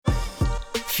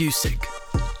Fusig.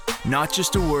 Not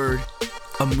just a word,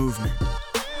 a movement,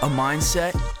 a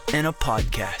mindset, and a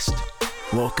podcast.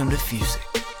 Welcome to Fusig.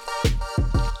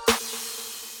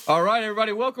 All right,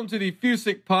 everybody, welcome to the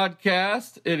Fusig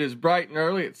podcast. It is bright and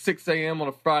early at 6 a.m. on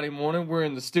a Friday morning. We're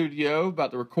in the studio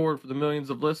about to record for the millions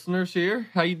of listeners here.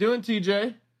 How you doing,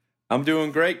 TJ? I'm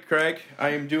doing great, Craig.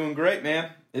 I am doing great,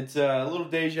 man. It's a little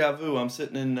deja vu. I'm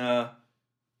sitting in, I'm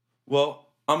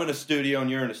in a studio and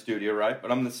you're in a studio, right?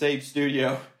 But I'm in the same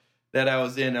studio that I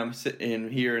was in. I'm sitting in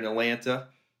here in Atlanta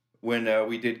when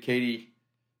we did Katie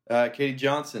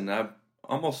Johnson. I'm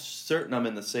almost certain I'm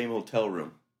in the same hotel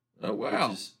room. Oh,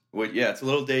 wow. It's a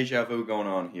little deja vu going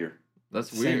on here.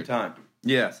 That's weird. weird. Same time.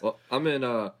 Yes. Well, I'm in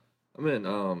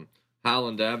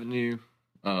Highland Avenue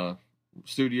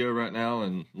studio right now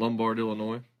in Lombard,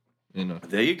 Illinois.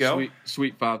 There you go.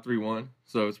 Suite 531.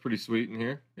 So it's pretty sweet in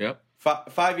here. Yep.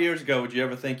 5 years ago, would you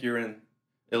ever think you're in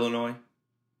Illinois?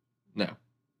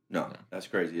 No, that's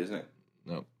crazy, isn't it?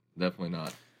 No, definitely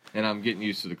not. And I'm getting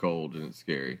used to the cold, and it's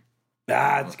scary.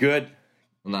 It's good.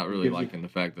 I'm not really liking the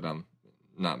fact that I'm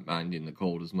not minding the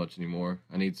cold as much anymore.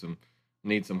 I need some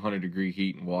 100-degree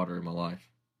heat and water in my life.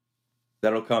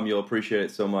 That'll come. You'll appreciate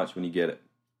it so much when you get it.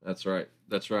 That's right.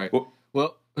 Well,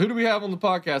 who do we have on the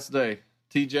podcast today?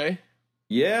 TJ?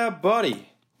 Yeah, buddy.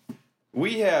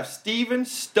 We have Steven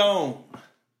Stone,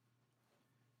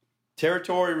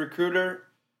 territory recruiter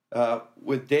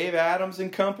with Dave Adams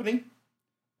and Company.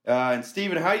 And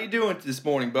Steven, how you doing this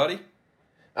morning, buddy?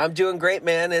 I'm doing great,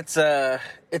 man. It's a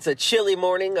chilly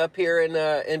morning up here in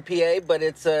PA, but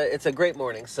it's a great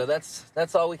morning. So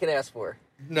that's all we can ask for.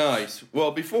 Nice.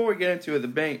 Well, before we get into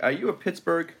it, are you a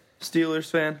Pittsburgh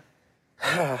Steelers fan?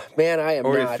 Man, I am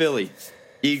or not. Or Philly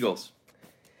Eagles?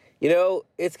 You know,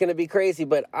 it's going to be crazy,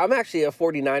 but I'm actually a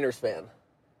 49ers fan.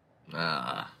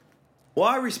 Well,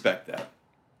 I respect that.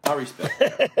 I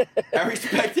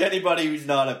respect anybody who's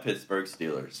not a Pittsburgh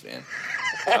Steelers fan.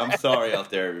 I'm sorry out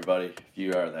there, everybody, if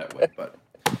you are that way. But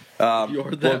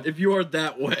if you are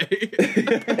that way.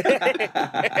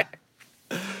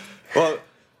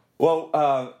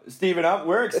 well, Steven,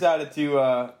 we're excited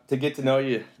to get to know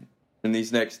you in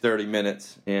these next 30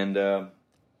 minutes, and we're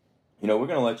going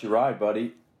to let you ride,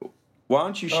 buddy. Why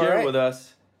don't you share with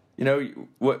us, who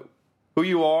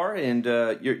you are and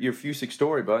your Fusig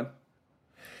story, bud?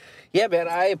 Yeah, man,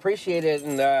 I appreciate it,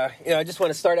 and I just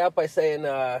want to start out by saying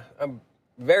I'm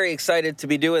very excited to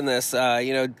be doing this. I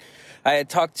had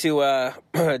talked to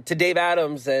Dave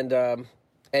Adams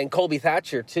and Colby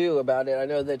Thatcher too about it. I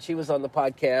know that she was on the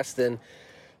podcast, and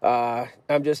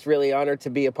I'm just really honored to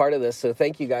be a part of this. So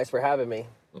thank you guys for having me.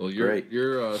 Well,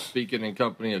 you're speaking in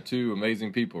company of two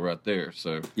amazing people right there.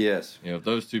 So yes, if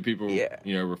those two people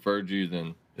referred you,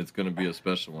 then it's going to be a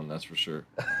special one. That's for sure.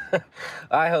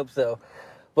 I hope so.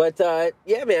 But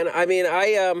yeah, man. I mean,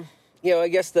 I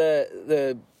guess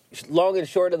the long and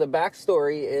short of the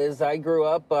backstory is I grew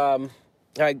up. I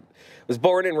was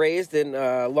born and raised in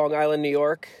Long Island, New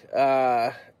York.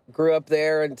 Grew up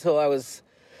there until I was,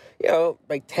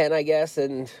 like 10, I guess,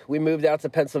 and we moved out to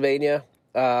Pennsylvania.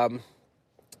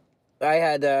 I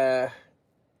had a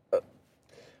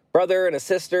brother and a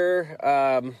sister.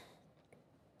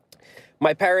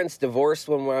 My parents divorced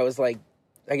when I was I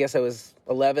was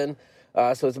 11.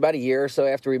 So it's about a year or so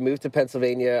after we moved to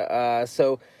Pennsylvania.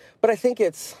 But I think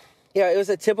it was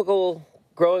a typical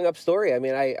growing up story. I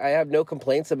mean, I have no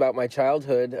complaints about my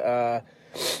childhood. I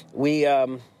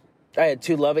had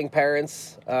two loving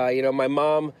parents. My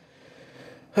mom,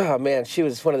 oh man, she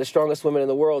was one of the strongest women in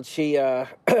the world. She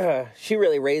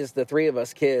really raised the three of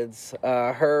us kids,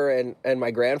 her and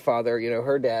my grandfather,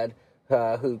 her dad,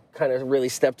 who kind of really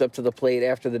stepped up to the plate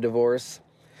after the divorce.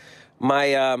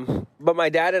 But my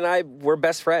dad and I were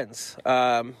best friends,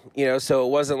 so it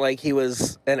wasn't like he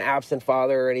was an absent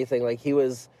father or anything. Like he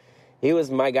was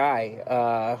my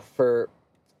guy, for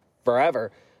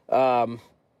forever. I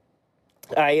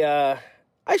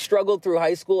struggled through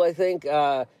high school, I think,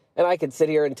 and I could sit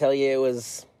here and tell you it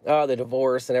was, the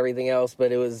divorce and everything else,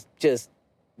 but it was just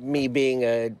me being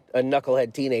a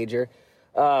knucklehead teenager.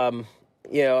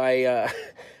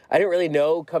 I didn't really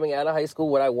know coming out of high school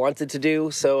what I wanted to do,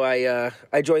 so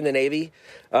I joined the Navy.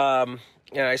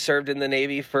 I served in the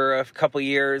Navy for a couple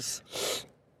years.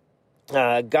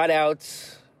 Got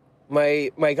out.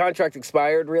 My contract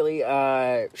expired really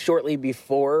shortly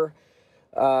before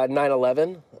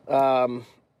 9/11,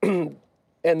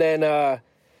 and then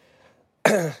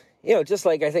just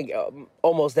like I think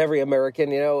almost every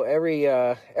American,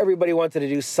 everybody wanted to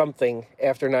do something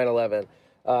after 9/11.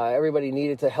 Everybody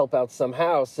needed to help out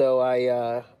somehow, so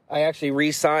I actually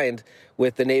re-signed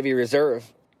with the Navy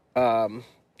Reserve. I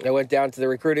went down to the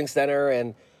recruiting center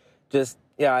and just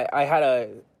I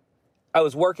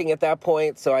was working at that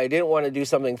point, so I didn't want to do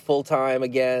something full time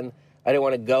again. I didn't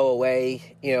want to go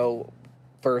away,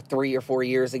 for 3 or 4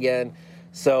 years again.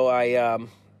 So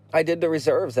I did the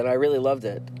reserves, and I really loved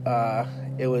it.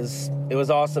 It was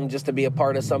awesome just to be a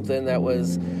part of something that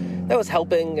was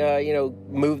helping,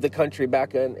 move the country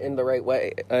back in the right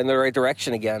way, in the right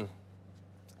direction again.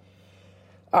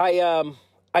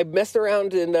 I messed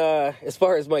around in, as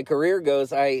far as my career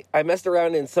goes, I messed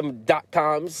around in some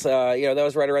 .coms. That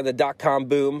was right around the .com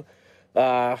boom.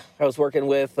 I was working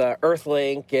with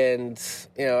Earthlink and,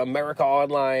 America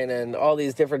Online and all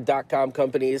these different .com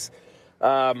companies.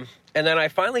 And then I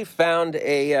finally found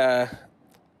an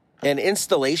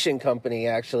installation company,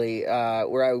 actually,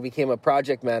 where I became a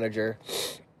project manager.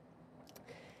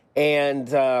 And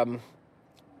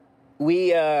we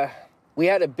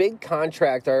had a big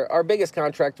contract. Our biggest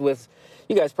contract was,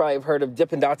 you guys probably have heard of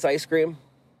Dippin' Dots Ice Cream.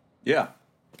 Yeah.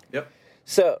 Yep.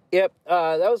 So, yep,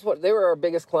 that was they were our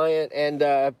biggest client. And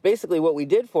basically what we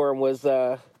did for them was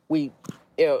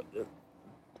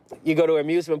you go to an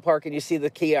amusement park and you see the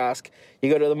kiosk. You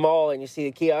go to the mall and you see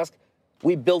the kiosk.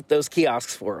 We built those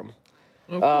kiosks for them.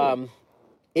 Oh,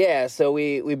 cool. So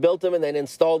we built them and then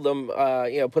installed them,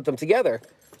 put them together.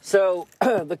 So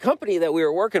the company that we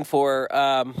were working for,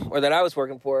 or that I was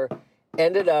working for,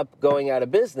 ended up going out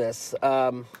of business.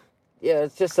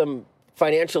 It's just some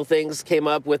financial things came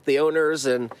up with the owners.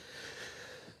 And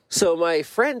so my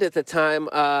friend at the time,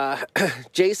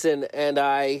 Jason, and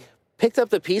I picked up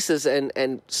the pieces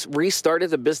and restarted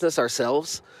the business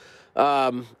ourselves.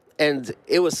 And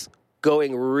it was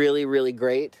going really, really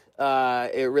great.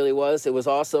 It really was. It was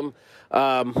awesome.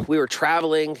 We were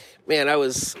traveling. Man, I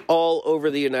was all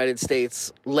over the United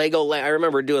States. Legoland. I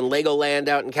remember doing Legoland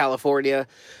out in California.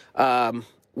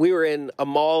 We were in a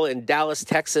mall in Dallas,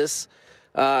 Texas.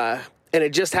 And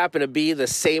it just happened to be the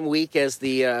same week as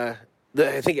I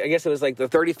guess it was like the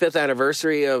 35th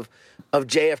anniversary of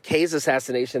JFK's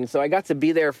assassination. So I got to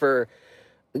be there for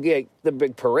the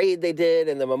big parade they did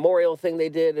and the memorial thing they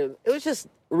did. And it was just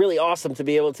really awesome to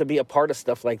be able to be a part of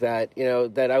stuff like that,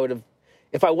 that I would have,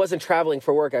 if I wasn't traveling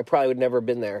for work, I probably would never have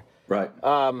been there. Right.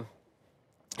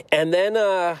 And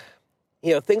then,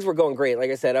 things were going great.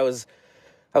 Like I said, I was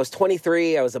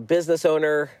 23. I was a business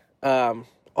owner.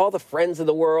 All the friends in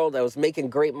the world. I was making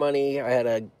great money. I had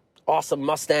an awesome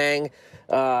Mustang.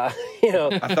 I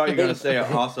thought you were going to say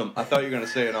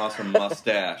an awesome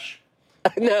mustache.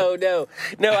 No,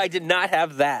 I did not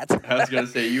have that. I was going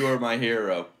to say, you are my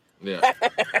hero. Yeah.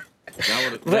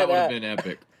 That would have been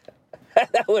epic.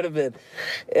 That would have been.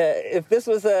 If this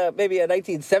was maybe a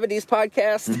 1970s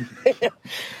podcast.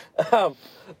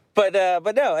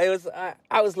 But no, it was.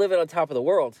 I was living on top of the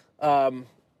world. And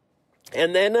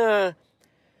then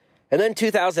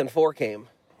 2004 came,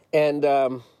 and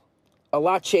a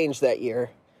lot changed that year.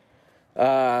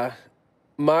 So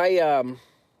I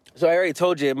already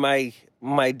told you, my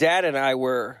dad and I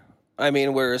were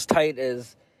as tight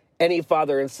as any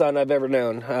father and son I've ever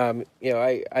known.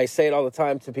 I say it all the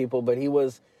time to people, but he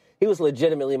was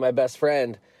legitimately my best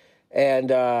friend. And,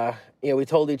 we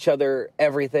told each other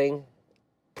everything,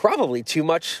 probably too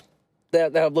much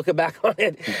that I'm looking back on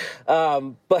it.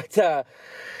 But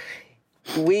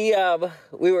we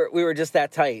were just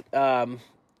that tight, and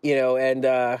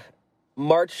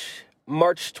March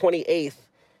 28th,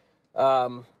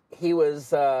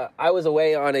 I was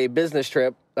away on a business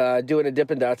trip, doing a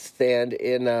Dippin' Dots stand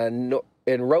in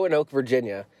Roanoke,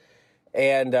 Virginia.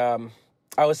 And,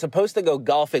 I was supposed to go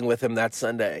golfing with him that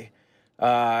Sunday.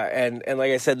 And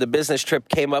like I said, the business trip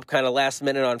came up kind of last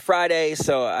minute on Friday,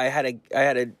 so I had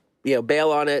to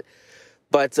bail on it.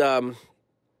 But,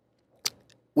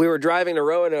 we were driving to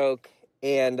Roanoke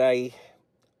and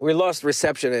we lost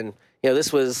reception, and,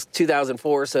 this was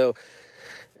 2004. So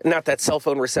not that cell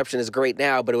phone reception is great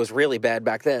now, but it was really bad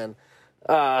back then.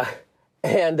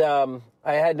 And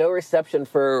I had no reception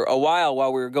for a while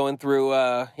we were going through,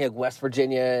 West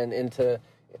Virginia and into,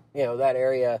 that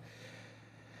area.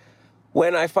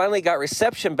 When I finally got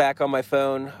reception back on my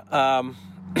phone, I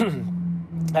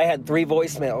had 3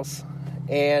 voicemails.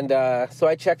 And so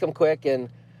I checked them quick, and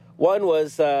one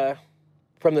was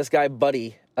from this guy,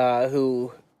 Buddy,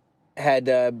 who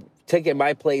had taken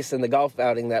my place in the golf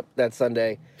outing that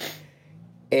Sunday.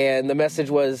 And the message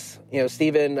was,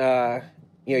 Stephen,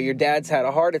 your dad's had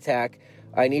a heart attack.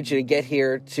 I need you to get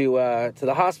here to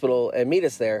the hospital and meet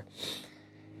us there.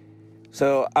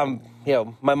 So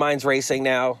my mind's racing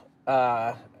now.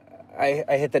 I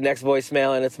hit the next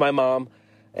voicemail, and it's my mom.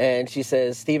 And she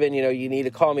says, Stephen, you need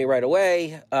to call me right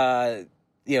away.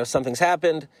 Something's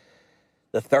happened.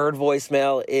 The third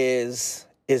voicemail is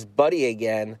Buddy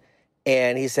again.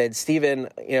 and he said, Steven,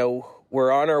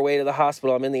 we're on our way to the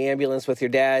hospital. I'm in the ambulance with your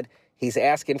dad. He's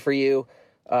asking for you.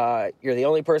 You're the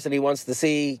only person he wants to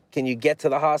see. Can you get to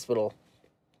the hospital?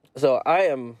 So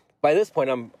by this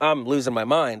point, I'm losing my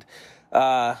mind.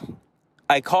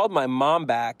 I called my mom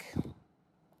back,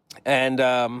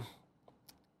 and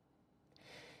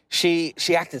she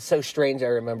acted so strange. I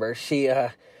remember she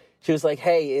was like,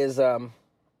 "Hey,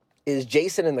 is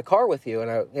Jason in the car with you?"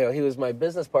 And he was my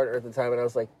business partner at the time, and I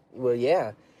was like, "Well,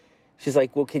 yeah." She's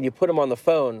like, "Well, can you put him on the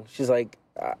phone?" She's like,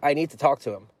 I need to talk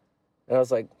to him. And I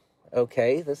was like,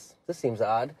 okay, this seems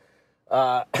odd.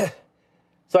 So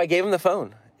I gave him the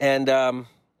phone, and I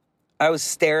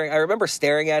remember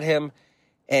staring at him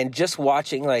and just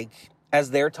watching, like,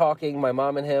 as they're talking, my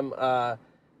mom and him,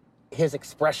 his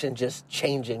expression just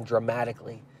changing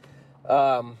dramatically.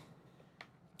 And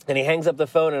he hangs up the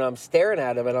phone, and I'm staring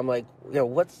at him, and I'm like,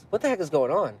 what the heck is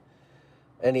going on?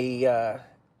 And he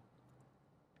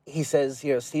says,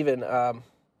 Steven,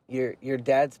 your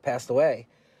dad's passed away.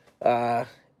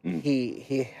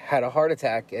 He had a heart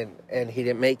attack, and he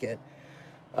didn't make it.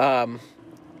 And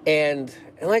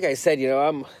like I said,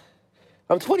 I'm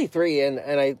 23,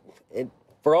 and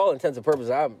for all intents and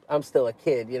purposes, I'm still a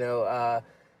kid,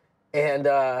 and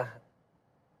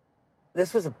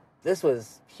this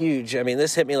was huge. I mean,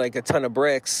 this hit me like a ton of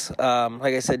bricks.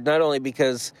 Like I said, not only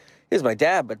because he was my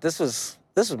dad, but this was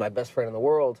my best friend in the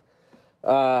world.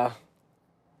 I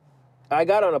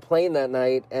got on a plane that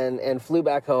night and flew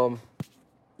back home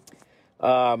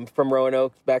from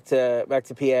Roanoke back to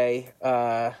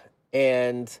PA,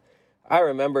 and I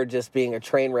remember just being a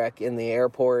train wreck in the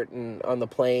airport and on the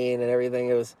plane and everything.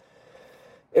 It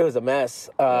was a mess.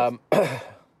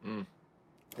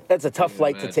 That's a tough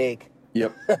flight to take.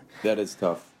 Yep, that is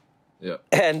tough. Yep.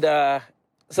 And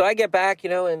so I get back,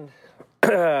 and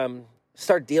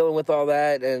start dealing with all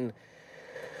that. And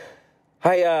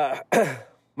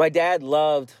my dad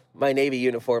loved my Navy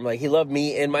uniform. Like, he loved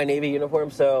me in my Navy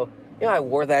uniform. So, I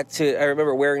wore that I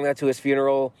remember wearing that to his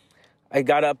funeral. I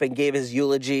got up and gave his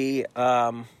eulogy.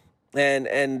 And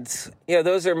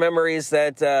those are memories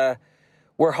that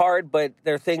were hard, but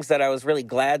they're things that I was really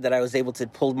glad that I was able to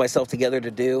pull myself together to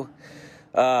do,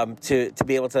 to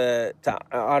be able to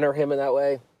honor him in that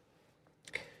way.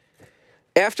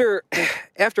 After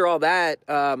all that,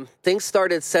 things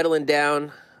started settling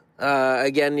down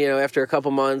again. After a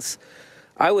couple months,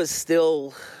 I was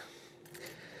still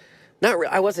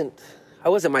I wasn't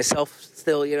myself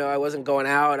still. I wasn't going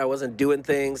out. I wasn't doing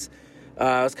things.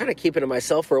 I was kind of keeping to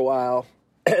myself for a while,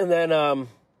 and then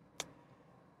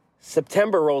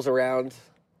September rolls around,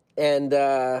 and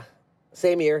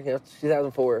same year,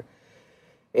 2004,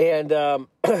 and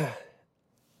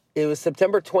it was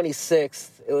September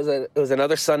 26th. It was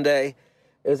another Sunday.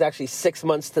 It was actually 6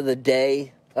 months to the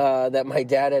day that my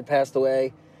dad had passed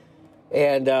away,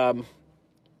 and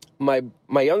my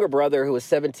younger brother, who was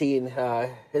 17,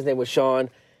 his name was Sean,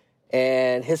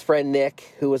 and his friend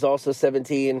Nick, who was also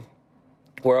 17,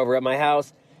 were over at my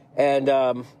house, and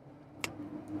a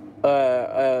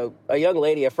young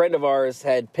lady, a friend of ours,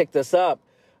 had picked us up.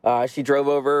 She drove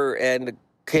over and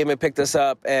came and picked us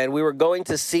up, and we were going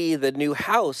to see the new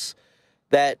house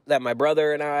that my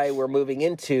brother and I were moving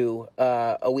into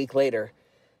a week later.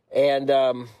 And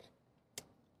on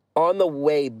the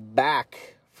way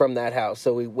back from that house,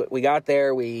 so we got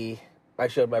there, I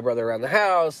showed my brother around the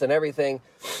house and everything,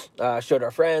 showed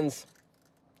our friends.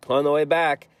 On the way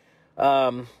back,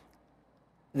 the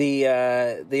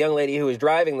young lady who was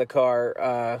driving the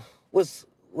car was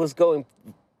going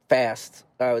fast,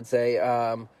 I would say.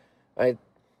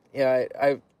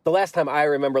 The last time I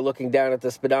remember looking down at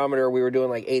the speedometer, we were doing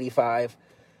like 85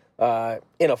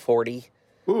 in a 40.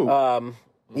 Ooh.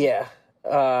 Yeah.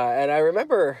 And I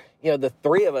remember, the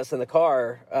three of us in the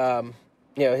car,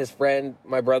 his friend,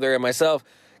 my brother, and myself,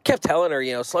 kept telling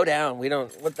her, slow down.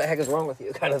 What the heck is wrong with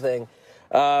you, kind of thing.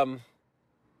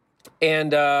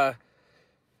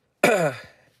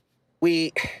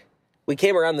 We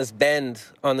came around this bend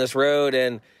on this road,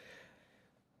 and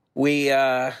she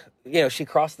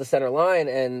crossed the center line,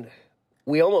 and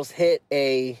we almost hit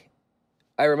I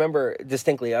remember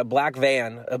distinctly, a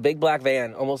big black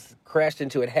van, almost crashed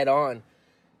into it head on.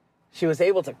 She was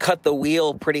able to cut the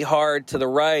wheel pretty hard to the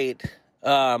right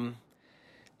to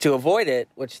avoid it,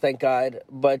 which thank God,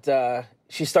 but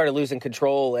she started losing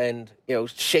control and,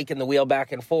 shaking the wheel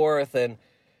back and forth, and,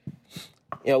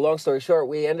 long story short,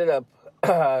 we ended up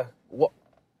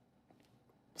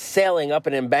sailing up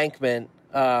an embankment.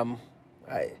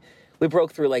 We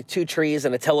broke through like 2 trees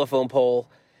and a telephone pole,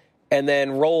 and then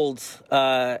rolled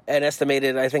an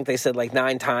estimated, I think they said like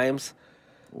 9 times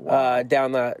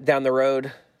down the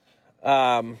road.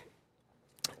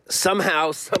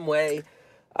 somehow, some way,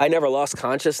 I never lost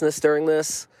consciousness during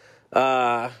this.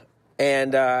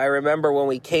 And I remember when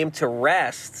we came to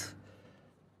rest,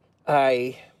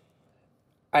 I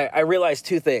realized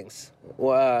two things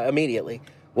immediately.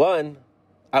 One,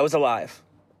 I was alive,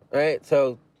 right?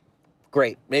 So,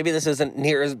 great. Maybe this isn't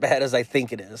near as bad as I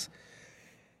think it is.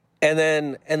 And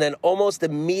then almost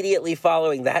immediately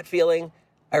following that feeling,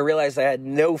 I realized I had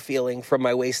no feeling from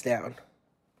my waist down.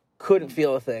 Couldn't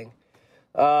feel a thing.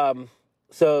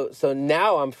 So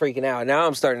now I'm freaking out. Now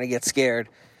I'm starting to get scared.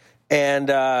 And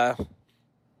I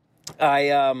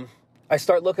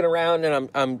start looking around,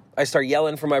 and I start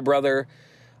yelling for my brother,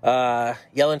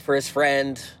 yelling for his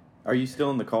friend. Are you still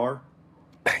in the car?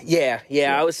 Yeah.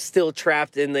 I was still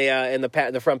trapped in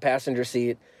the front passenger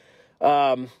seat.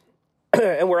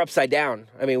 And we're upside down.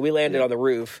 I mean, we landed on the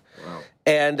roof. Wow.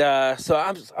 And so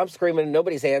I'm screaming.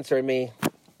 Nobody's answering me.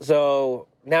 So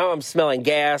now I'm smelling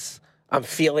gas. I'm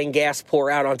feeling gas pour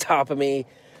out on top of me.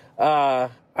 I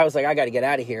was like, I got to get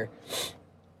out of here.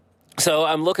 So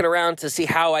I'm looking around to see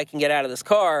how I can get out of this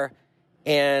car.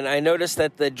 And I noticed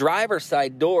that the driver's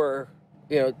side door,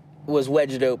 was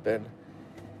wedged open.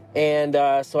 And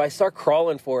so I start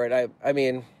crawling for it.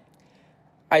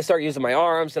 I start using my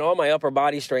arms and all my upper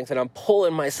body strength, and I'm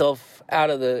pulling myself out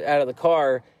of the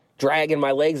car, dragging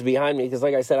my legs behind me because,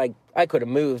 like I said, I could have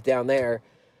moved down there.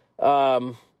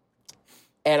 And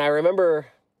I remember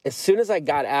as soon as I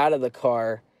got out of the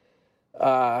car,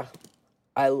 I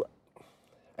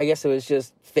guess it was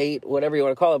just fate, whatever you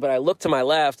want to call it, but I look to my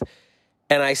left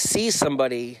and I see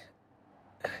somebody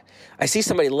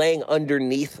laying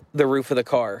underneath the roof of the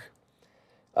car.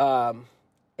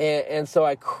 And so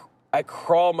I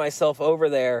crawl myself over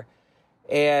there,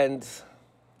 and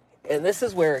this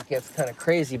is where it gets kind of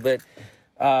crazy, but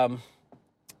I'm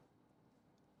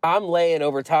laying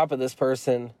over top of this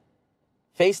person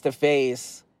face to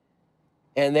face,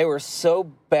 and they were so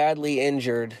badly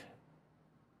injured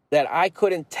that I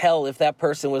couldn't tell if that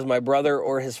person was my brother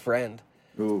or his friend.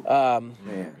 Ooh,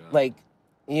 man. Like,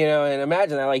 and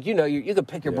imagine that, you could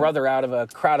pick your brother out of a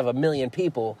crowd of 1 million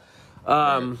people.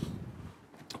 And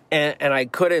I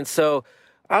couldn't. So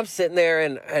I'm sitting there,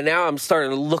 and now I'm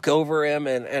starting to look over him,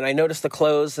 and I notice the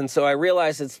clothes. And so I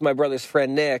realize it's my brother's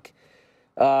friend, Nick.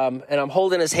 And I'm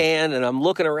holding his hand, and I'm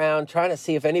looking around, trying to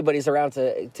see if anybody's around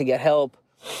to get help.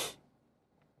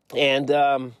 And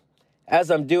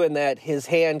as I'm doing that, his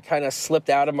hand kind of slipped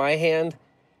out of my hand,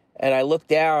 and I looked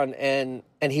down, and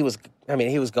he was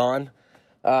gone.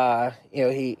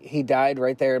 He died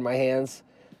right there in my hands.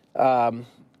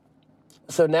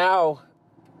 So now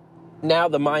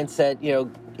the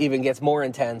mindset, even gets more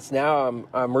intense. Now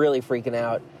I'm really freaking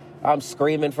out. I'm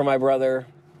screaming for my brother.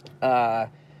 A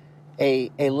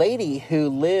lady who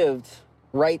lived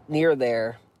right near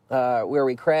there, where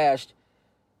we crashed,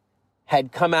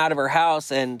 had come out of her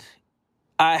house, and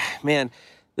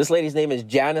this lady's name is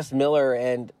Janice Miller,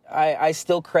 and I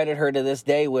still credit her to this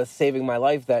day with saving my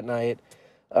life that night.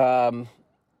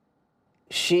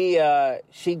 She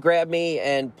grabbed me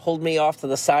and pulled me off to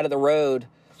the side of the road,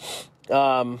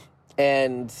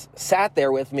 and sat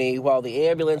there with me while the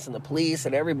ambulance and the police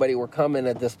and everybody were coming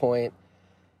at this point.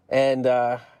 And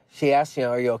she asked,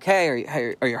 are you okay?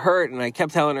 Are you hurt? And I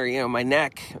kept telling her, my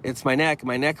neck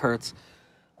hurts.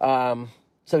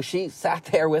 So she sat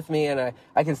there with me, and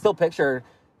I can still picture her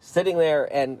sitting there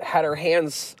and had her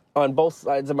hands on both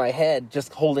sides of my head,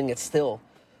 just holding it still.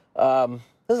 This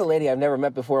is a lady I've never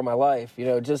met before in my life,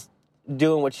 just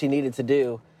doing what she needed to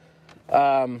do.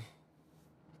 The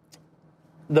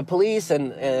police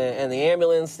and the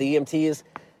ambulance, the EMTs,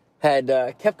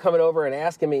 had kept coming over and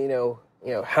asking me,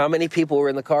 how many people were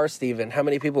in the car, Stephen? How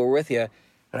many people were with you?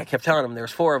 And I kept telling them,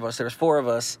 there's four of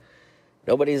us.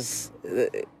 Nobody's...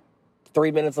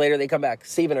 3 minutes later, they come back.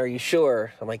 Stephen, are you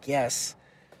sure? I'm like, yes.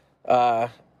 The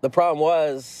problem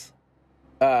was,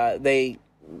 they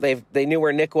knew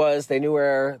where Nick was. They knew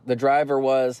where the driver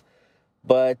was,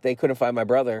 but they couldn't find my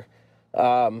brother.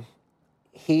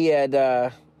 He had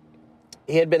been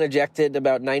ejected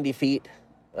about 90 feet.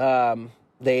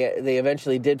 They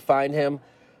eventually did find him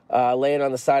laying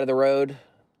on the side of the road,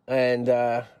 and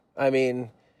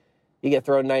you get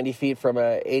thrown 90 feet from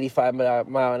a 85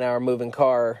 mile an hour moving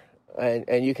car.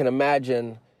 And you can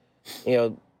imagine,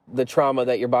 the trauma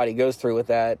that your body goes through with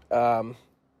that.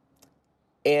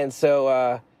 And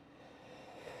so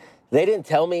they didn't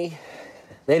tell me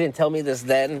this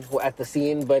then at the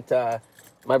scene, but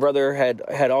my brother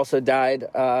had also died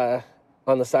on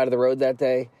the side of the road that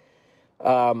day.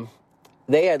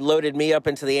 They had loaded me up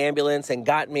into the ambulance and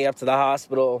gotten me up to the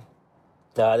hospital.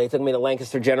 They took me to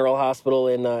Lancaster General Hospital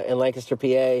in Lancaster,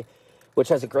 PA, which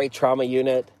has a great trauma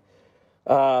unit.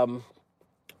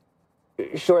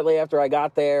 Shortly after I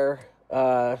got there,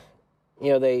 they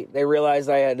realized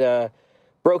I had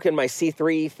broken my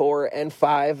C3, 4, and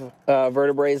 5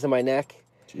 vertebrae in my neck.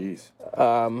 Jeez.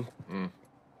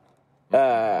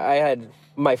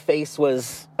 My face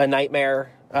was a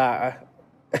nightmare,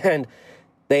 and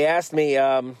they asked me,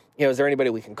 is there anybody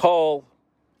we can call?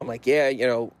 I'm like, yeah,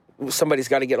 somebody's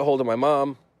got to get a hold of my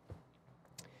mom.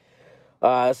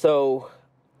 So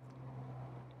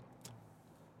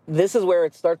this is where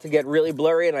it starts to get really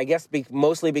blurry, and I guess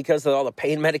mostly because of all the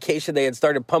pain medication they had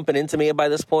started pumping into me by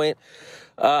this point.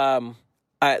 The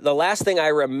last thing I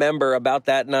remember about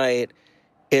that night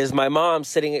is my mom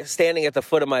standing at the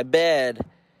foot of my bed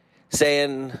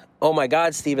saying, "Oh my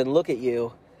God, Stephen, look at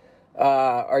you.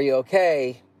 Are you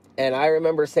okay?" And I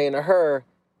remember saying to her,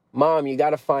 "Mom, you got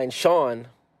to find Sean."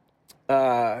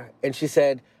 And she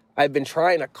said, "I've been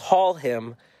trying to call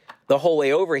him the whole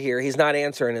way over here. He's not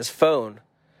answering his phone."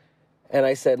 And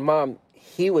I said, "Mom,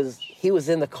 he was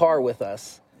in the car with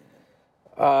us."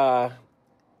 And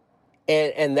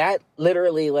that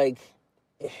literally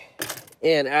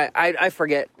and I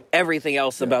forget everything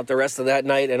else about the rest of that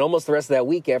night and almost the rest of that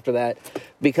week after that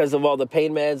because of all the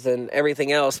pain meds and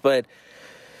everything else. But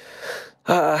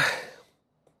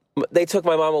they took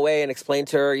my mom away and explained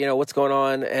to her, what's going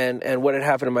on and what had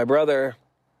happened to my brother.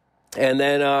 And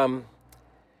then,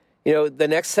 the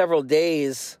next several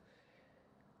days,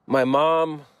 my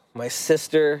mom, my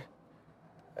sister,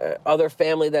 other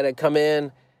family that had come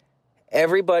in,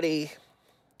 everybody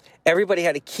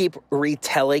had to keep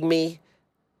retelling me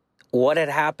what had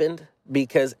happened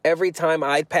because every time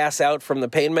I'd pass out from the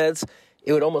pain meds,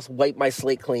 it would almost wipe my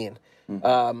slate clean.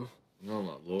 Oh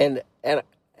my Lord.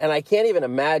 And I can't even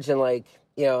imagine,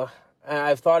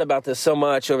 I've thought about this so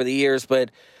much over the years,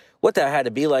 but what that had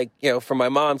to be like, for my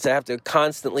mom to have to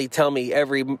constantly tell me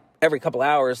every couple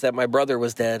hours that my brother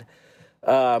was dead.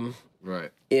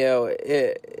 Right.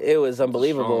 It was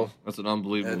unbelievable. Strong. That's an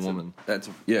unbelievable woman. That's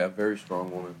a very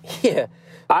strong woman. Yeah.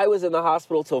 I was in the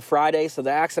hospital till Friday, so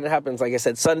the accident happens, like I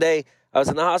said, Sunday. I was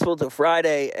in the hospital till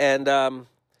Friday, and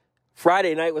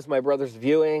Friday night was my brother's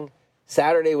viewing.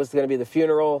 Saturday was going to be the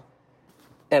funeral,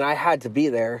 and I had to be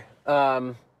there.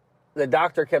 The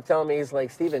doctor kept telling me, he's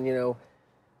like, "Stephen, you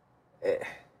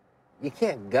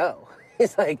can't go."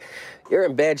 He's like, "You're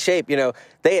in bad shape."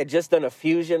 They had just done a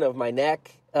fusion of my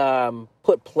neck,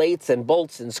 put plates and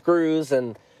bolts and screws,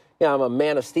 and I'm a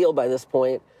man of steel by this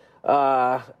point.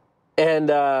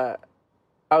 And I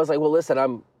was like, "Well, listen,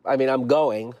 I'm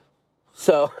going,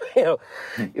 so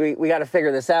we got to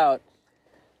figure this out."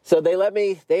 So they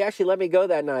actually let me go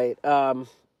that night,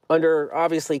 under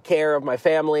obviously care of my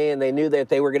family, and they knew that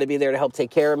they were going to be there to help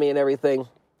take care of me and everything.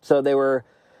 So they're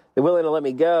willing to let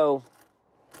me go.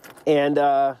 And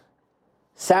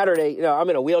Saturday, I'm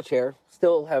in a wheelchair,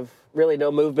 still have really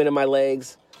no movement in my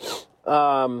legs.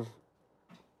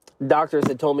 Doctors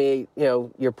had told me,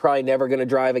 you're probably never going to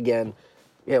drive again.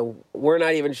 We're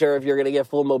not even sure if you're going to get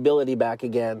full mobility back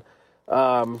again.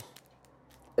 Those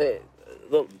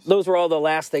were all the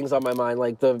last things on my mind.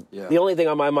 The only thing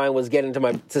on my mind was getting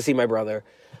to see my brother.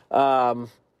 So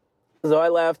I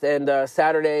left, and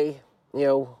Saturday,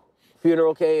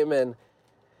 funeral came, and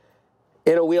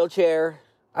in a wheelchair,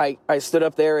 I stood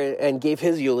up there and gave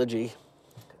his eulogy.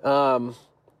 And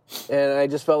I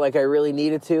just felt like I really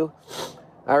needed to.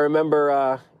 I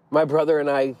remember my brother and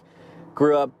I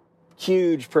grew up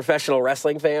huge professional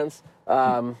wrestling fans.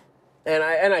 And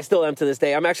I still am to this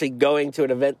day. I'm actually going to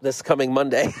an event this coming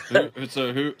Monday. So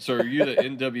are you the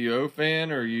NWO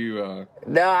fan, or are you...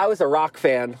 No, I was a Rock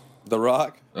fan. The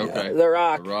Rock? Yeah. Okay. The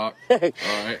Rock. The Rock.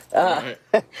 All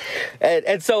right.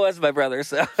 And so was my brother.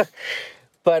 So,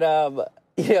 but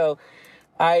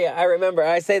I remember.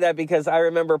 I say that because I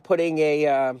remember putting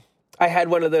I had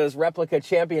one of those replica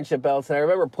championship belts, and I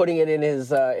remember putting it in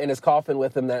his coffin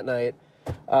with him that night,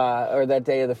 or that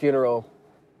day of the funeral,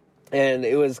 and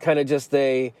it was kind of just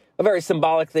a very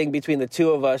symbolic thing between the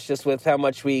two of us, just with how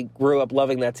much we grew up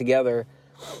loving that together.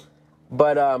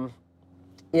 But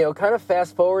kind of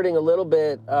fast forwarding a little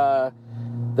bit, the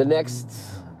next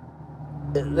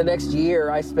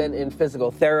year I spent in physical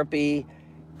therapy,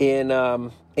 in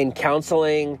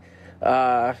counseling,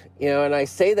 and I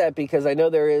say that because I know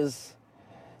there's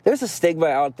a stigma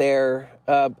out there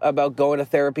about going to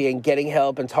therapy and getting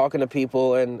help and talking to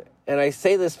people, and I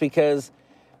say this because,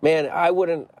 man, I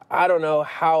don't know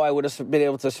how I would have been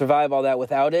able to survive all that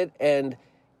without it. And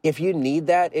if you need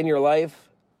that in your life,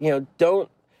 don't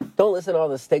listen to all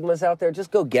the stigmas out there.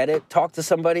 Just go get it. Talk to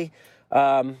somebody,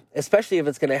 especially if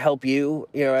it's going to help you.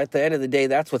 At the end of the day,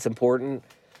 that's what's important.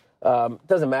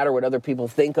 Doesn't matter what other people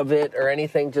think of it or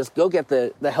anything. Just go get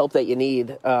the help that you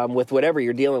need with whatever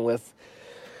you're dealing with.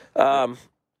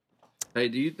 Hey,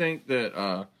 do you think that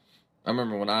I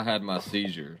remember when I had my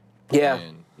seizure? Yeah.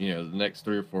 And the next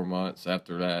 3 or 4 months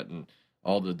after that, and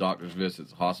all the doctor's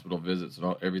visits, hospital visits,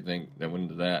 and everything that went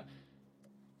into that.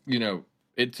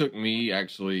 It took me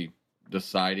actually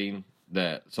deciding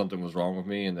that something was wrong with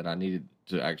me and that I needed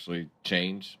to actually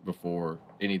change before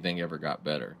anything ever got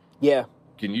better. Yeah.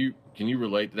 Can you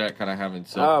relate to that, kind of having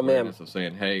self-awareness of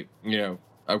saying, hey,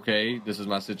 okay, this is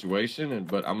my situation,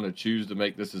 but I'm going to choose to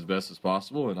make this as best as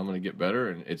possible, and I'm going to get better,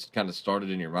 and it's kind of started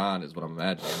in your mind is what I'm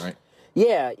imagining, right?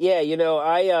 Yeah.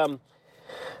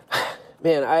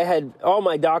 I had all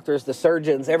my doctors, the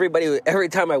surgeons, every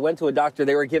time I went to a doctor,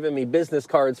 they were giving me business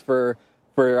cards for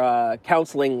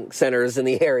counseling centers in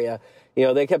the area.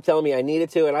 They kept telling me I needed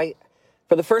to, and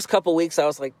for the first couple weeks, I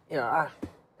was like,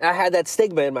 I had that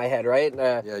stigma in my head, right?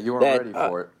 You weren't ready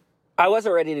for it. I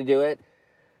wasn't ready to do it.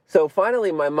 So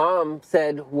finally, my mom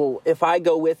said, well, if I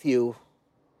go with you,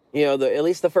 at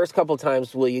least the first couple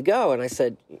times, will you go? And I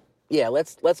said, yeah,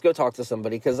 let's go talk to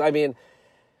somebody. Because,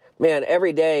 man,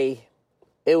 every day,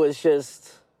 it was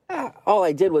just, all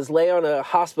I did was lay on a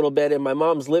hospital bed in my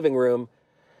mom's living room,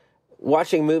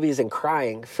 watching movies and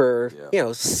crying for,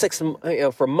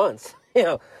 for months,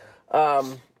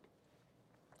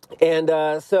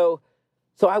 So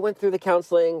I went through the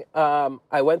counseling.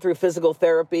 I went through physical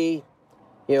therapy.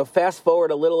 Fast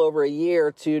forward a little over a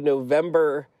year to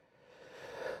November.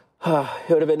 It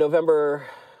would have been November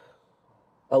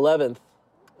 11th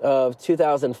of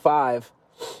 2005.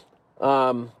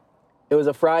 It was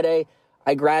a Friday.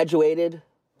 I graduated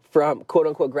from, quote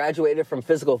unquote, from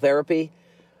physical therapy.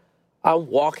 I'm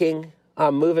walking.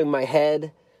 I'm moving my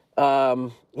head.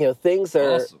 Things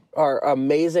are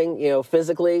amazing,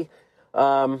 physically.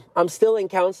 I'm still in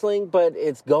counseling, but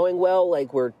it's going well.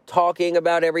 Like, we're talking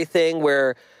about everything.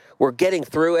 We're getting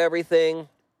through everything.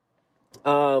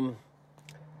 And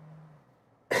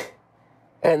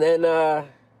then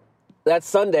that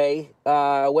Sunday,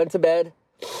 I went to bed.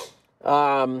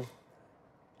 And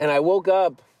I woke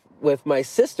up with my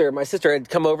sister. My sister had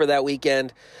come over that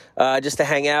weekend just to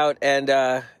hang out. And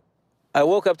I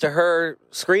woke up to her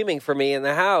screaming for me in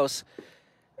the house.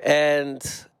 And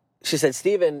she said,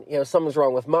 Steven, something's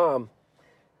wrong with Mom.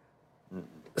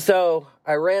 So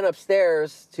I ran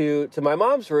upstairs to my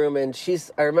mom's room, and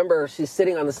I remember she's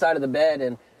sitting on the side of the bed,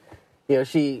 and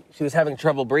she was having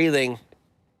trouble breathing,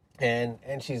 and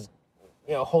she's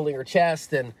holding her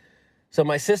chest. And so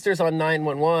my sister's on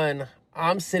 911.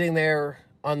 I'm sitting there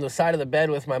on the side of the bed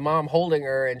with my mom holding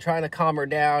her and trying to calm her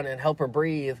down and help her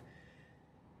breathe.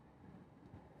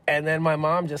 And then my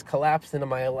mom just collapsed into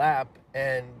my lap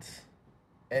and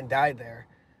died there.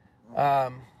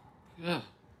 I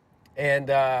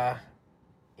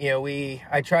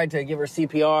tried to give her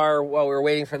CPR while we were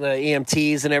waiting for the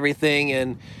EMTs and everything.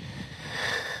 And,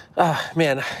 I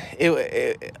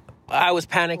was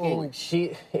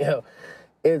panicking.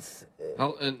 And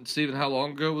Steven, how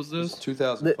long ago was this?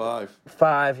 2005.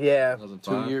 5, yeah.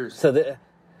 2005. 2 years. So,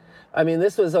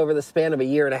 this was over the span of a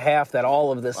year and a half that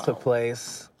all of this took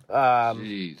place.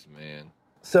 Jeez, man.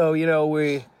 So, it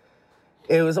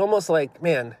was almost like,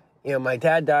 my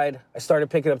dad died. I started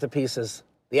picking up the pieces.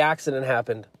 The accident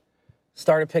happened.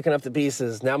 Started picking up the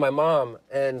pieces. Now my mom.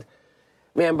 And,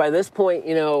 man, by this point,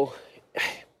 you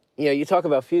talk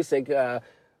about Fusik,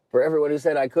 for everyone who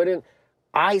said I couldn't,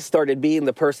 I started being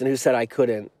the person who said I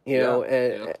couldn't,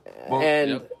 Yeah.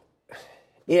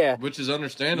 Which is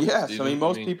understandable. Yes, Steven.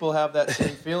 most people have that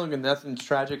same feeling, and nothing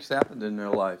tragic's happened in their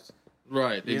lives.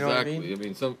 Right, You know what I exactly.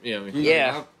 mean?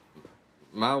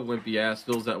 My wimpy ass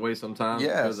feels that way sometimes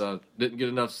because I didn't get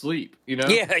enough sleep,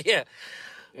 Yeah.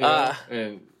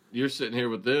 And you're sitting here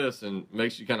with this and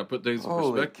makes you kind of put things in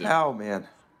Holy perspective. cow, man.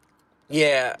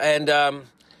 Yeah, and,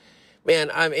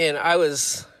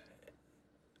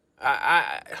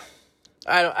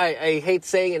 I hate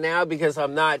saying it now because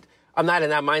I'm not in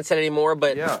that mindset anymore,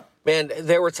 but man,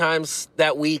 there were times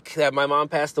that week that my mom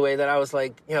passed away that I was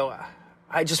like,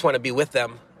 I just want to be with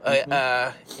them.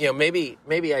 Maybe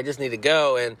I just need to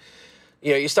go. And,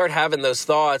 you start having those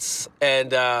thoughts,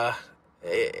 and,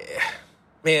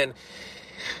 man,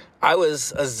 I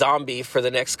was a zombie for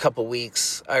the next couple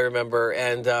weeks, I remember.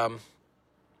 And,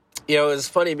 it was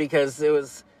funny because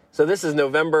this is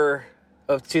November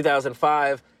of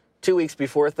 2005, 2 weeks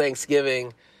before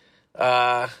Thanksgiving.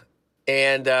 And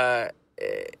it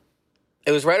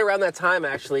was right around that time,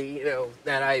 actually,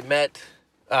 that I met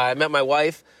my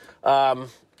wife.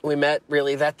 We met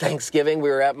really that Thanksgiving. We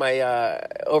were at my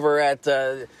over at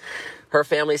her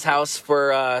family's house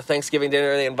for Thanksgiving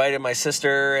dinner. They invited my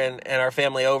sister and our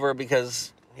family over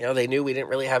because, you know, they knew we didn't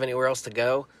really have anywhere else to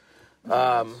go.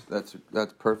 That's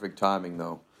perfect timing,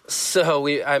 though. So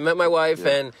I met my wife,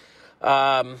 Yeah.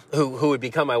 and who would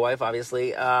become my wife,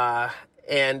 obviously.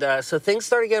 So things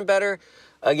started getting better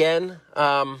again.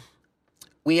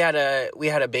 We had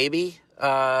a baby,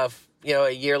 a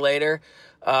year later,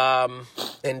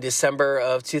 in December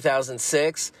of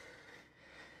 2006.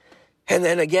 And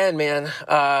then again, man,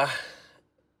 like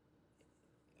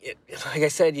I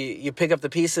said, you pick up the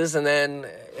pieces and then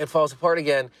it falls apart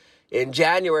again. In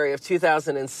January of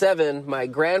 2007, my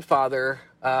grandfather,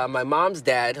 my mom's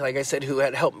dad, like I said, who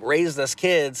had helped raise us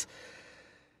kids,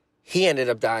 he ended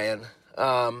up dying.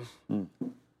 And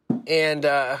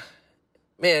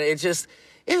man,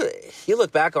 you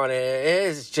look back on it, it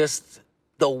is just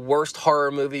the worst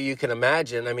horror movie you can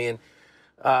imagine. I mean,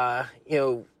 at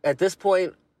this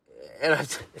point, and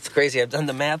it's crazy, I've done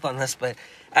the math on this, but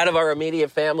out of our immediate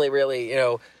family, really,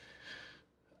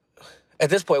 at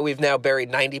this point, we've now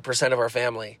buried 90% of our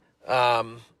family. I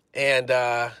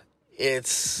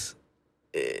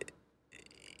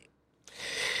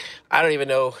don't even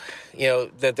know,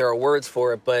 that there are words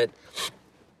for it, but,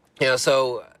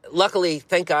 so luckily,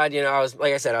 thank God,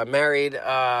 like I said, I'm married.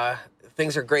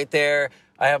 Things are great there.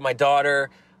 I have my daughter.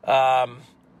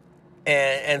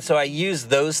 And so I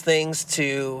used those things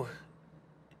to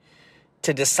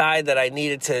decide that I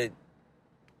needed to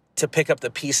pick up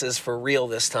the pieces for real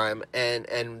this time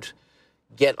and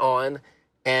get on.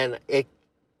 And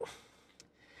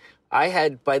I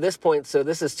had, by this point, so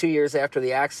this is 2 years after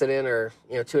the accident, or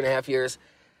 2.5 years,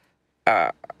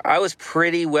 I was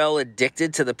pretty well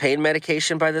addicted to the pain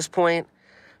medication by this point.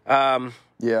 Yeah.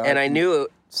 And I knew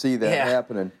see that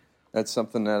happening. That's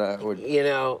something that I would,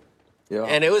 yeah.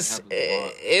 And it was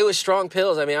strong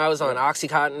pills. I mean, I was on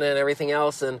OxyContin and everything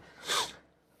else, and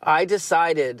I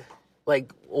decided,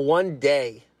 like, one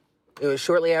day, it was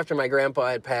shortly after my grandpa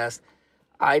had passed,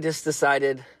 I just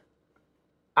decided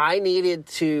I needed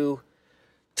to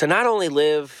not only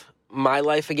live my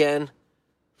life again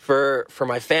for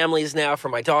my families now, for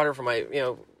my daughter, for my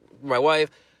my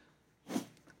wife,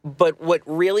 but what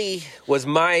really was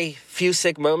my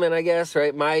Fusick moment, I guess,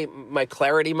 right? My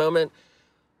clarity moment.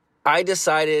 I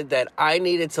decided that I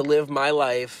needed to live my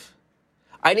life.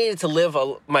 I needed to live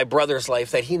my brother's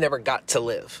life that he never got to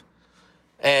live.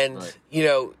 And, Right.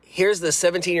 Here's the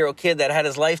 17-year-old kid that had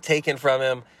his life taken from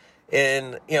him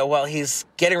while he's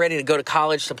getting ready to go to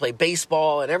college to play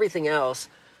baseball and everything else.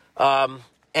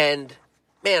 And,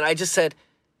 man, I just said,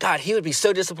 God, he would be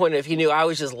so disappointed if he knew I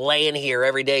was just laying here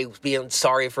every day being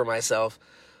sorry for myself.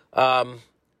 And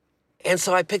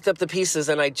so I picked up the pieces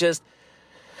and I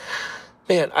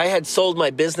had sold my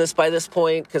business by this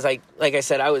point because like I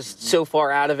said, I was so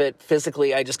far out of it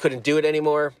physically, I just couldn't do it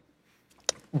anymore.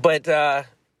 But I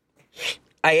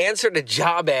answered a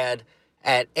job ad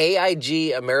at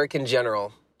AIG American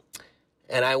General,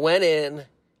 and I went in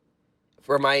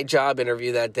for my job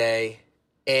interview that day,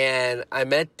 and I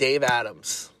met Dave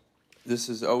Adams. This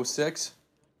is 06?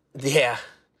 Yeah.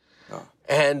 Oh.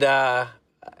 And that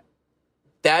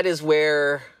is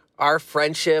where our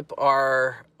friendship,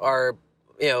 our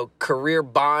career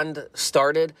bond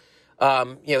started.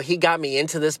 He got me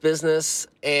into this business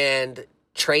and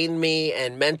trained me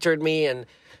and mentored me, and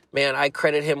man, I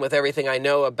credit him with everything I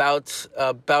know about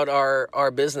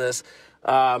our business.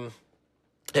 And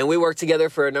we worked together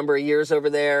for a number of years over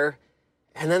there.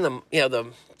 And then the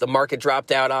market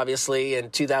dropped out, obviously, in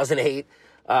 2008.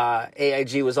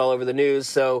 AIG was all over the news,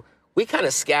 so we kind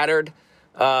of scattered.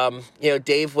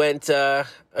 Dave went.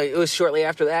 It was shortly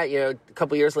after that. A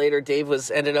couple years later, Dave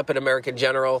ended up at American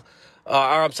General,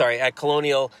 at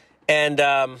Colonial, and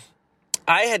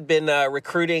I had been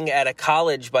recruiting at a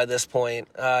college by this point.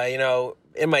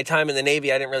 In my time in the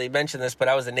Navy, I didn't really mention this, but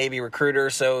I was a Navy recruiter,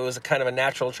 so it was a kind of a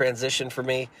natural transition for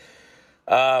me.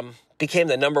 Became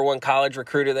the number one college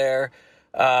recruiter there,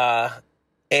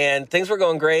 and things were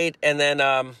going great. And then,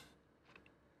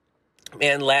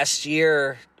 last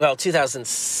year,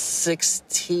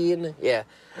 2016,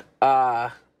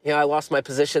 I lost my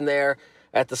position there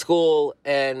at the school,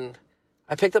 and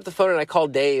I picked up the phone and I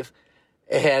called Dave,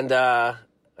 and I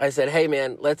said, "Hey,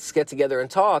 man, let's get together and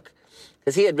talk,"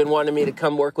 because he had been wanting me to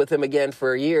come work with him again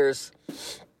for years.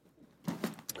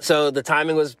 So the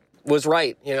timing was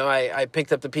right. I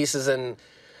picked up the pieces and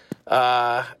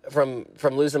from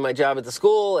losing my job at the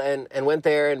school and went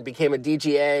there and became a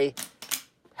DGA.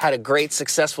 Had a great,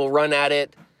 successful run at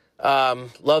it.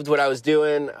 Loved what I was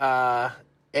doing.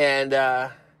 And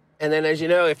And then, as you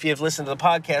know, if you've listened to the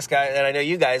podcast, guy, and I know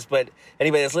you guys, but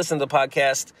anybody that's listened to the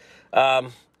podcast,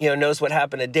 knows what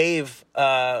happened to Dave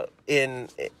in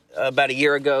about a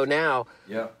year ago now.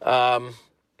 Yeah.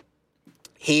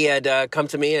 He had come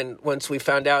to me, and once we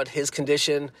found out his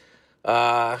condition,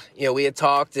 we had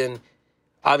talked, and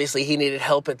obviously he needed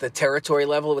help at the territory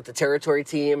level with the territory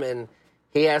team, and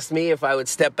he asked me if I would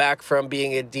step back from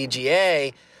being a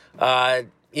DGA,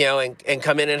 and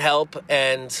come in and help.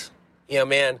 And,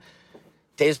 man,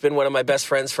 Dave's been one of my best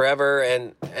friends forever,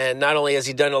 and not only has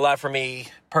he done a lot for me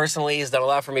personally, he's done a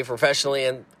lot for me professionally,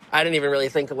 and I didn't even really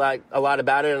think a lot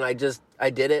about it, and I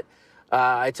did it.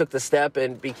 I took the step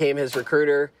and became his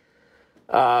recruiter,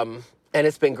 and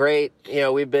it's been great.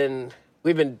 We've been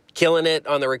killing it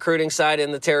on the recruiting side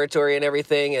in the territory and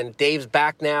everything, and Dave's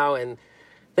back now, and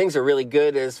things are really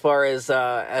good as far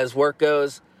as work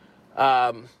goes.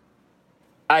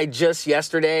 I just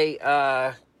yesterday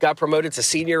got promoted to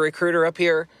senior recruiter up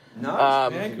here.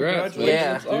 Nice, man. Congrats, man.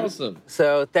 Yeah. That's awesome.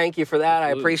 So thank you for that.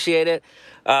 Absolutely. I appreciate it.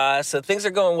 So things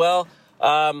are going well.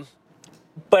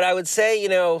 But I would say,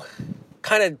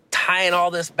 kind of tying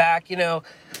all this back,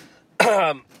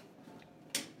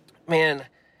 man,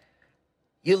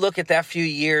 you look at that few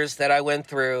years that I went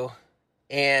through,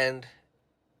 and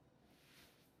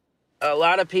a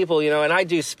lot of people, and I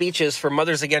do speeches for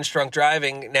Mothers Against Drunk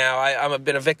Driving now. I've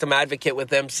been a victim advocate with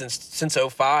them since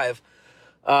 05.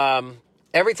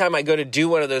 Every time I go to do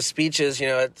one of those speeches,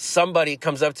 somebody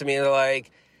comes up to me and they're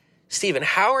like, Stephen,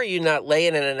 how are you not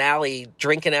laying in an alley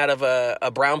drinking out of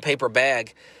a brown paper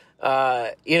bag?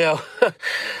 It's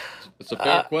a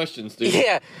fair question, Steve.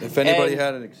 Yeah. If anybody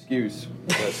had an excuse,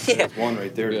 that's one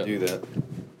right there Yeah. to do that.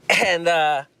 And,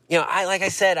 like I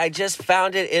said, I just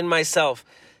found it in myself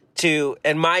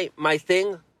and my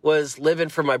thing was living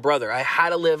for my brother. I had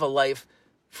to live a life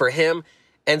for him.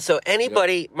 And so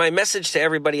my message to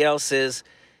everybody else is,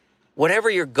 whatever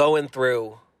you're going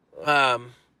through,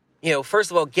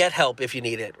 first of all, get help if you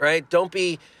need it, right? Don't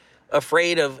be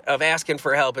afraid of asking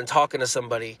for help and talking to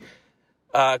somebody,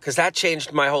 because that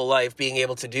changed my whole life, being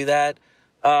able to do that.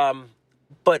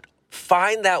 But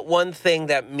find that one thing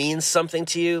that means something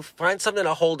to you. Find something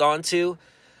to hold on to.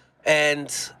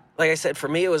 And like I said, for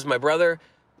me, it was my brother.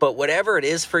 But whatever it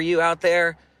is for you out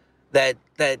there that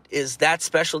is that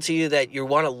special to you, that you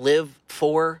want to live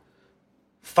for,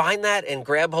 find that and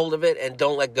grab hold of it and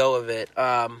don't let go of it.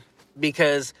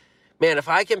 Because, man, if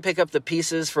I can pick up the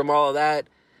pieces from all of that,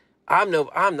 I'm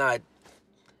not,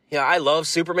 I love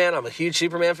Superman. I'm a huge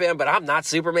Superman fan, but I'm not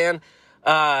Superman.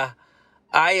 I'm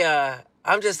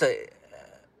just an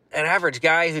average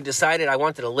guy who decided I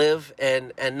wanted to live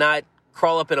and not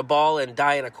crawl up in a ball and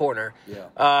die in a corner.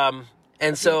 Yeah.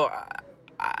 And so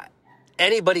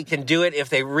anybody can do it if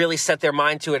they really set their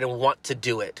mind to it and want to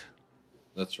do it.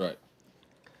 That's right.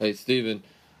 Hey, Stephen,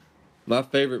 my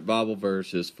favorite Bible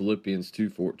verse is Philippians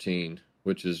 2:14,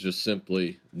 which is just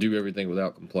simply do everything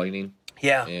without complaining.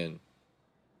 Yeah. And,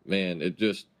 man,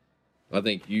 I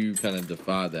think you kind of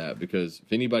defy that, because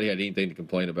if anybody had anything to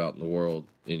complain about in the world,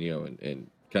 and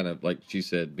kind of like she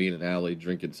said, being in an alley,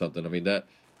 drinking something, I mean,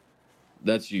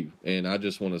 that's you. And I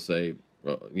just want to say,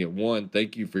 one,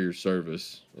 thank you for your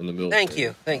service in the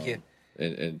military. Thank you.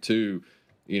 And two,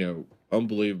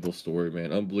 unbelievable story,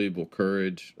 man. Unbelievable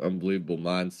courage, unbelievable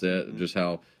mindset, just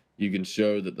how you can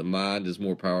show that the mind is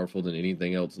more powerful than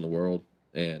anything else in the world.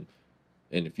 And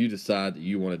if you decide that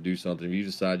you want to do something, if you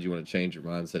decide you want to change your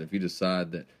mindset, if you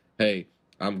decide that, hey,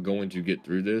 I'm going to get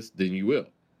through this, then you will.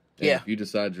 And Yeah. if you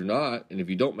decide you're not, and if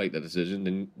you don't make that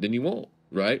decision, then you won't,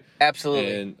 right?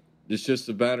 Absolutely. And it's just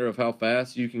a matter of how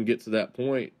fast you can get to that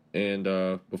point and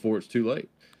before it's too late.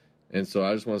 And so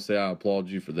I just want to say I applaud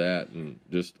you for that, and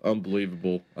just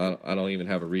unbelievable. I don't even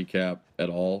have a recap at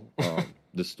all.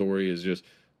 The story is just,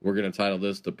 we're going to title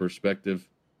this the Perspective,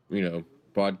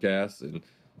 podcast, and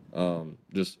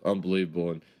just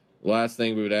unbelievable. And the last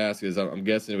thing we would ask is, I'm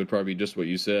guessing it would probably be just what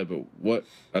you said, but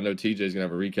I know TJ's going to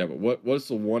have a recap, but what's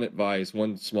the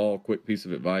one small, quick piece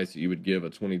of advice that you would give a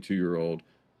 22-year-old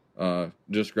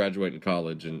just graduating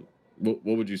college, and what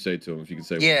would you say to him if you could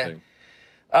say one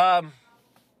thing?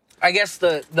 I guess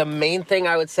the main thing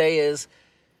I would say is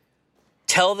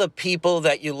tell the people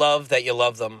that you love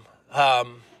them.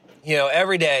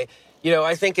 Every day.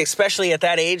 I think especially at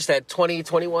that age, that 20,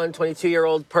 21,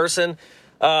 22-year-old person,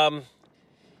 you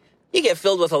get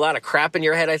filled with a lot of crap in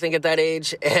your head, I think, at that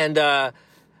age. And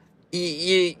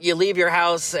you leave your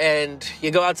house and you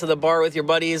go out to the bar with your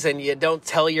buddies, and you don't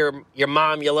tell your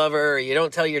mom you love her, or you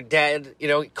don't tell your dad,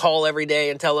 call every day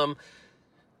and tell him.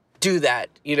 Do that,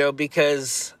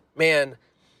 because, man,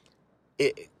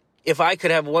 if I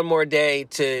could have one more day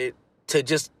to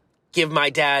just give my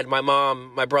dad, my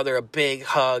mom, my brother a big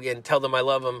hug and tell them I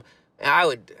love them.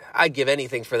 I'd give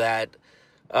anything for that.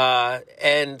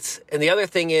 And the other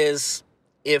thing is,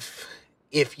 even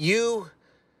if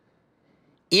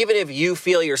you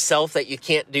feel yourself that you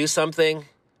can't do something,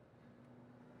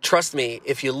 trust me,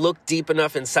 if you look deep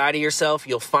enough inside of yourself,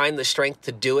 you'll find the strength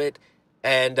to do it.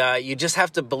 And you just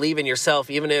have to believe in yourself,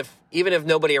 even if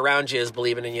nobody around you is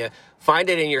believing in you. Find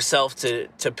it in yourself to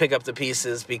pick up the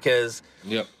pieces, because,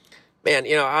 man,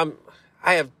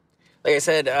 I have, like I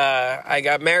said, I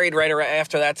got married right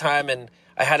after that time, and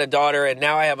I had a daughter, and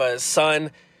now I have a son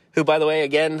who, by the way,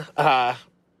 again,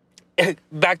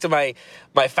 back to my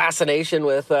fascination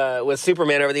with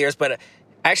Superman over the years, but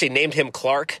I actually named him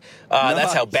Clark. Nice.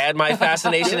 That's how bad my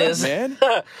fascination is. Man.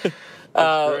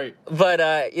 That's great.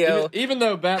 But, Even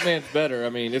though Batman's better, I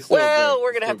mean, it's still well, great.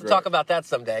 we're going to have to talk about that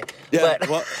someday. Yeah, But,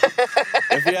 well,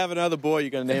 if you have another boy, you're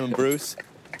going to name him Bruce?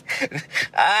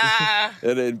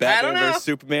 And in Batman know. vs.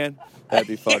 Superman? That'd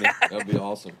be funny. That'd be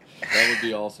awesome. That would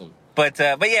be awesome. But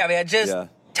yeah, man, just Yeah.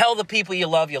 tell the people you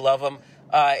love them.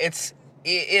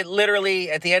 It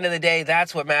literally, at the end of the day,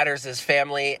 that's what matters, is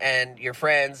family and your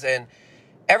friends, and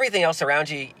everything else around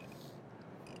you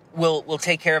will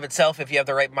take care of itself if you have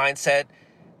the right mindset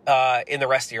in the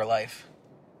rest of your life.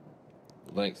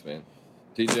 Thanks, man.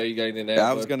 TJ, you got anything to add?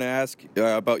 I was going to ask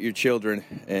about your children,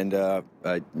 and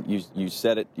you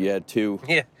said it. You had two.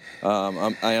 Yeah.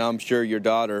 I'm sure your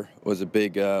daughter was a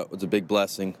big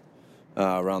blessing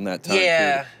around that time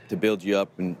Yeah. to build you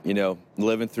up, and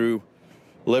living through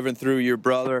your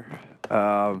brother.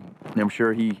 I'm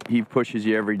sure he pushes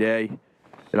you every day,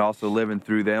 and also living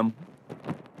through them.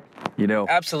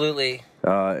 Absolutely.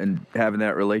 And having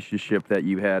that relationship that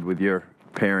you had with your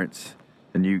parents,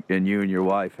 and you and your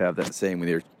wife have that same with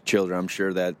your children. I'm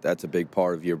sure that's a big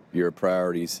part of your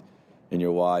priorities and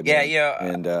your why. Yeah,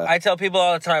 man. And I tell people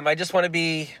all the time, I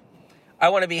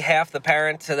want to be half the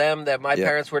parent to them that my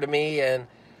parents were to me, and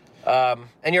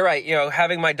you're right.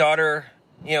 Having my daughter,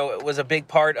 was a big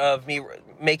part of me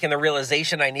making the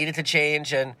realization I needed to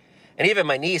change, and even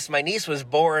my niece. My niece was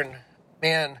born,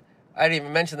 man. I didn't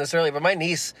even mention this earlier, but my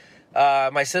niece,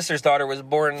 my sister's daughter, was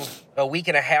born a week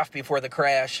and a half before the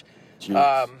crash.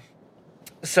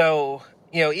 So,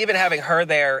 even having her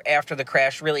there after the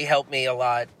crash really helped me a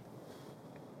lot.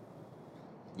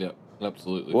 Yeah,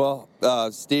 absolutely. well,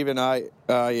 Stephen, I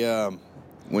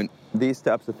when these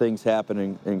types of things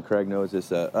happen, and Craig knows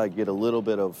this, I get a little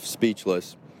bit of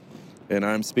speechless, and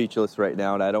I'm speechless right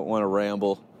now, and I don't want to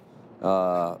ramble.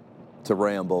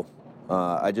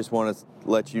 I just want to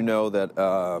let you know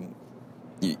that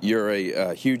you're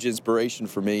a huge inspiration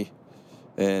for me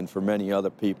and for many other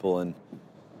people, and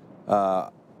I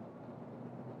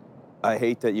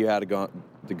hate that you had to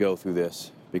go through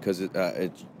this, because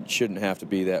it shouldn't have to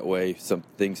be that way. Some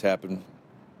things happen,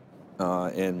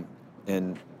 and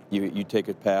you take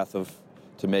a path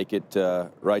to make it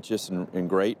righteous and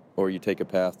great, or you take a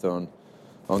path on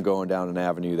going down an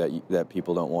avenue that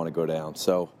people don't want to go down.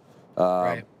 So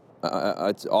Right.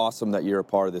 It's awesome that you're a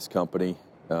part of this company,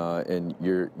 and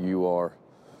you're an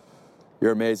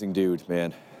amazing dude,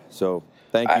 man. So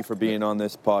thank you for being on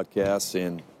this podcast.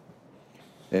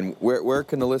 And where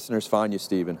can the listeners find you,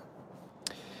 Stephen?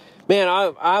 Man,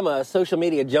 I'm a social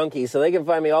media junkie, so they can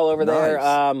find me all over there.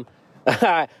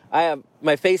 I have,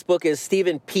 my Facebook is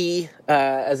Stephen P,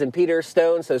 as in Peter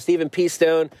Stone, so Stephen P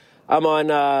Stone. I'm on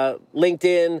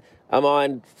LinkedIn. I'm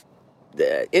on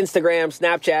Instagram,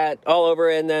 Snapchat, all over.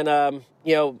 And then,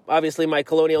 obviously my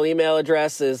Colonial email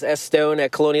address is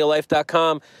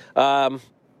sstone@coloniallife.com.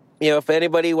 If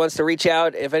anybody wants to reach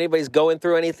out, if anybody's going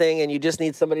through anything and you just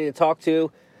need somebody to talk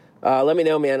to, let me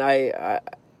know, man.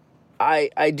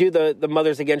 I do the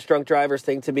Mothers Against Drunk Drivers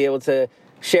thing to be able to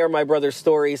share my brother's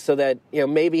story, so that,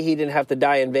 maybe he didn't have to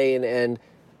die in vain, and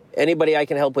anybody I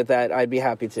can help with that, I'd be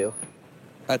happy to.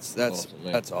 That's Awesome,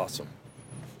 man. that's awesome.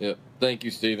 Yep. Thank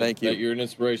you, Steven. Thank you. You're an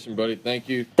inspiration, buddy. Thank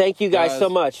you. Thank you guys so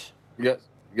much. You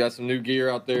got some new gear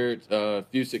out there. It's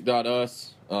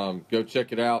Fusic.us. Go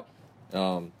check it out.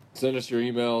 Send us your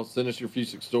email. Send us your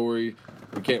Fusic story.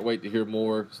 We can't wait to hear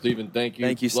more. Steven, thank you.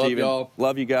 Thank you, Love Stephen. y'all.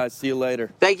 Love you guys. See you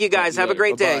later. Thank you guys. Have a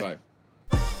great day.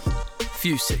 Bye-bye.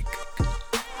 Fusic,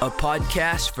 a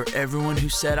podcast for everyone who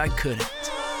said I couldn't.